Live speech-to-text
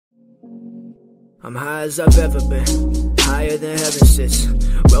I'm high as I've ever been, higher than heaven sits.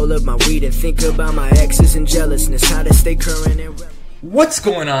 Roll up my weed and think about my exes and jealousness, how to stay current and relevant. What's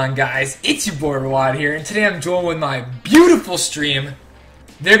going on, guys? It's your boy Rwad here, and today I'm joined with my beautiful stream.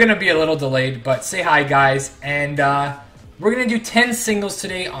 They're gonna be a little delayed, but say hi, guys. And we're gonna do 10 singles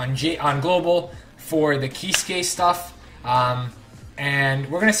today on Global for the Kisuke stuff. And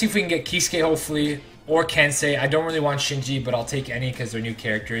we're gonna see if we can get Kisuke, hopefully, or Kensei. I don't really want Shinji, but I'll take any because they're new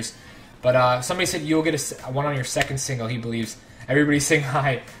characters. But somebody said you'll get one on your second single, he believes. Everybody sing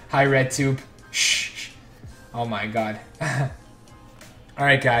hi. Hi, RedTube. Shh. Oh my god.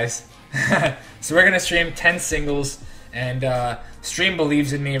 Alright, guys. So we're going to stream 10 singles. And Stream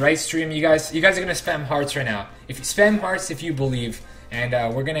believes in me, right, Stream? You guys are going to spam hearts right now. If you spam hearts if you believe. And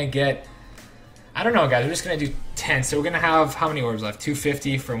we're going to get... I don't know, guys. We're just going to do 10. So we're going to have... How many orbs left?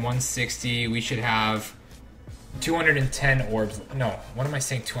 250 from 160. We should have 210 orbs. No, what am I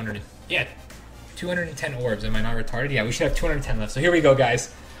saying? 200... Yeah, 210 orbs. Am I not retarded? Yeah, we should have 210 left. So here we go,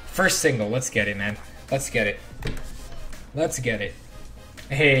 guys. First single. Let's get it, man. Let's get it. Let's get it.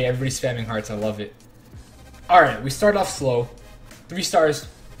 Hey, everybody's spamming hearts. I love it. Alright, we start off slow. 3 stars.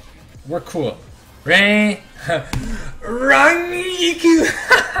 We're cool. Rain. Rangiku.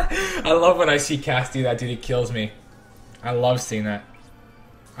 I love when I see Cass do that, dude. It kills me. I love seeing that.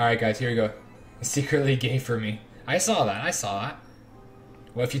 Alright, guys. Here we go. Secretly gay for me. I saw that. I saw that.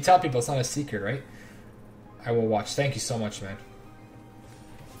 Well, if you tell people, it's not a secret, right? I will watch. Thank you so much, man.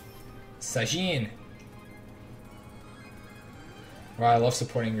 Sajin. Wow, I love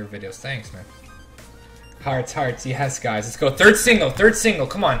supporting your videos. Thanks, man. Hearts, hearts. Yes, guys. Let's go. Third single. Third single.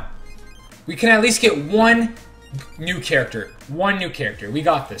 Come on. We can at least get one new character. One new character. We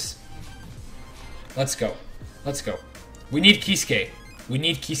got this. Let's go. Let's go. We need Kisuke. We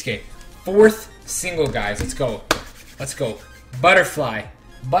need Kisuke. Fourth single, guys. Let's go. Let's go. Butterfly.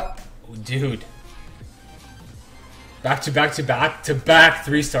 Oh, dude. Back to back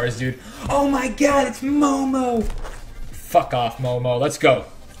 3 stars, dude. Oh my god, it's Momo. Fuck off, Momo. Let's go.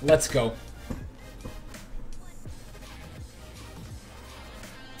 Let's go.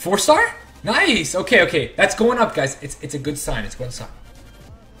 4 star? Nice. Okay, okay. That's going up, guys. It's a good sign. It's going up.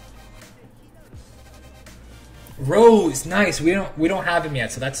 Rose, nice. We don't have him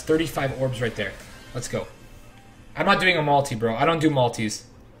yet, so that's 35 orbs right there. Let's go. I'm not doing a multi, bro. I don't do multis.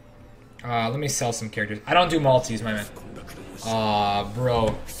 Let me sell some characters. I don't do multis, my man. Aw,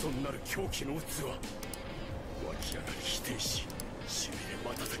 bro.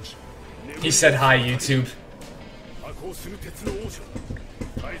 He said hi, YouTube.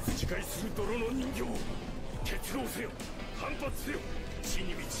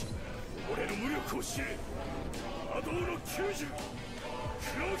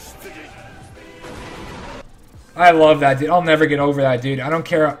 I love that, dude. I'll never get over that, dude. I don't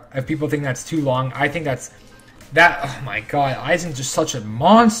care if people think that's too long. I think that's... Oh my god. Aizen's just such a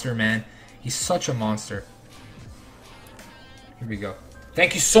monster, man. He's such a monster. Here we go.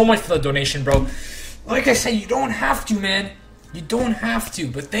 Thank you so much for the donation, bro. Like I said, you don't have to, man. You don't have to,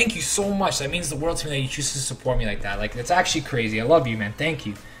 but thank you so much. That means the world to me that you choose to support me like that. Like, that's actually crazy. I love you, man. Thank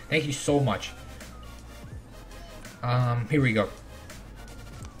you. Thank you so much. Here we go.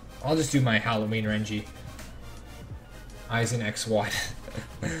 I'll just do my Halloween Renji. Aizen X Watt.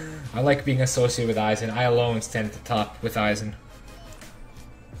 I like being associated with Aizen. I alone stand at the top with Aizen.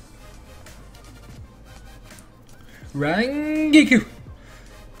 Rangiku!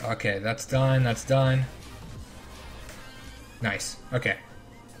 Okay, that's done. That's done. Nice. Okay.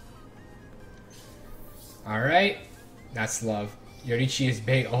 Alright. That's love. Yorichi is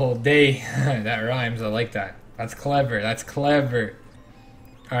bait all day. That rhymes. I like that. That's clever. That's clever.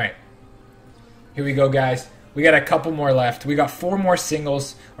 Alright. Here we go, guys. We got a couple more left. We got 4 more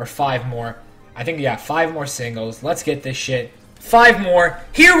singles, or 5 more. I think, yeah, 5 more singles. Let's get this shit. 5 more.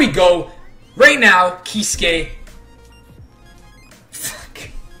 Here we go. Right now, Kisuke. Fuck.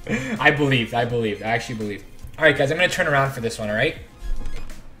 I believed. I actually believed. Alright, guys, I'm going to turn around for this one, alright?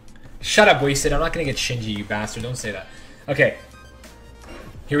 Shut up, Wasted. I'm not going to get Shinji, you bastard. Don't say that. Okay.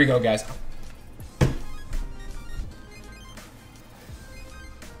 Here we go, guys.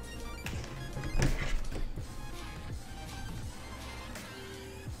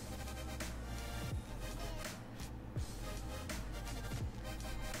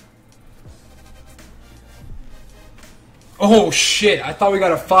 Oh shit, I thought we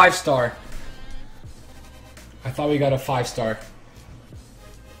got a 5 star. I thought we got a 5 star.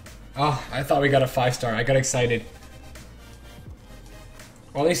 Oh, I thought we got a 5 star. I got excited.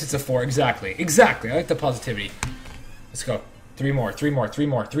 Well, at least it's a 4. Exactly. Exactly. I like the positivity. Let's go. 3 more. 3 more. 3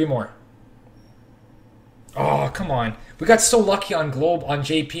 more. 3 more. Oh, come on. We got so lucky on on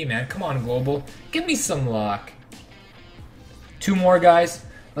JP, man. Come on, Global. Give me some luck. 2 more, guys.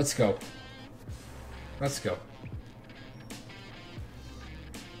 Let's go. Let's go.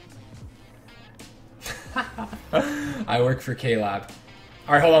 I work for KLab.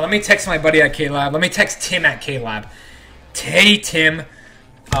 Alright, hold on. Let me text my buddy at KLab. Let me text Tim at KLab. Hey, Tim.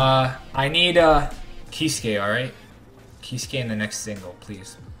 I need Kisuke, alright? Kisuke in the next single,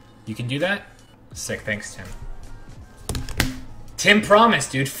 please. You can do that? Sick, thanks, Tim. Tim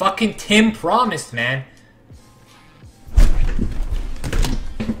promised, dude. Fucking Tim promised, man.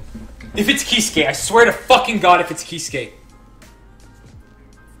 If it's Kisuke, I swear to fucking God if it's Kisuke.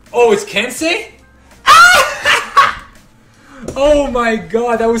 Oh, it's Kensei? Oh my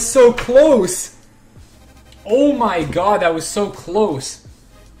God, that was so close. Oh my God, that was so close.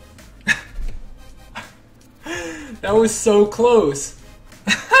 That was so close.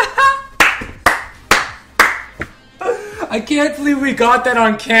 I can't believe we got that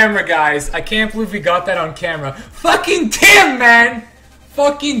on camera, guys. I can't believe we got that on camera. Fucking Tim, man.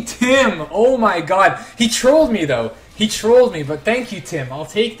 Fucking Tim. Oh my God. He trolled me, though. He trolled me, but thank you, Tim. I'll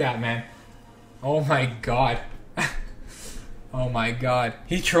take that, man. Oh my God. Oh my God.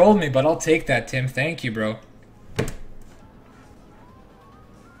 He trolled me, but I'll take that, Tim. Thank you, bro.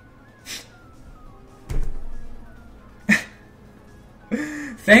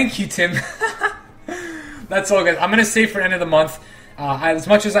 Thank you, Tim. That's all, guys. I'm going to save for end of the month. As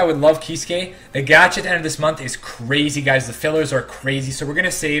much as I would love Kisuke, the gacha at the end of this month is crazy, guys. The fillers are crazy, so we're going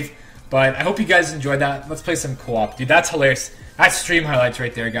to save. But I hope you guys enjoyed that. Let's play some co-op. Dude, that's hilarious. That's stream highlights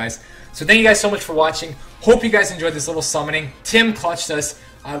right there, guys. So thank you guys so much for watching. Hope you guys enjoyed this little summoning. Tim clutched us.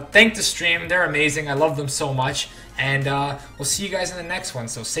 Thank the stream. They're amazing. I love them so much. And we'll see you guys in the next one.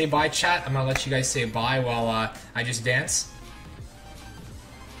 So say bye, chat. I'm going to let you guys say bye while I just dance.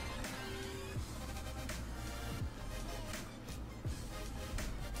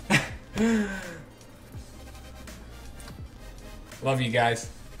 Love you guys.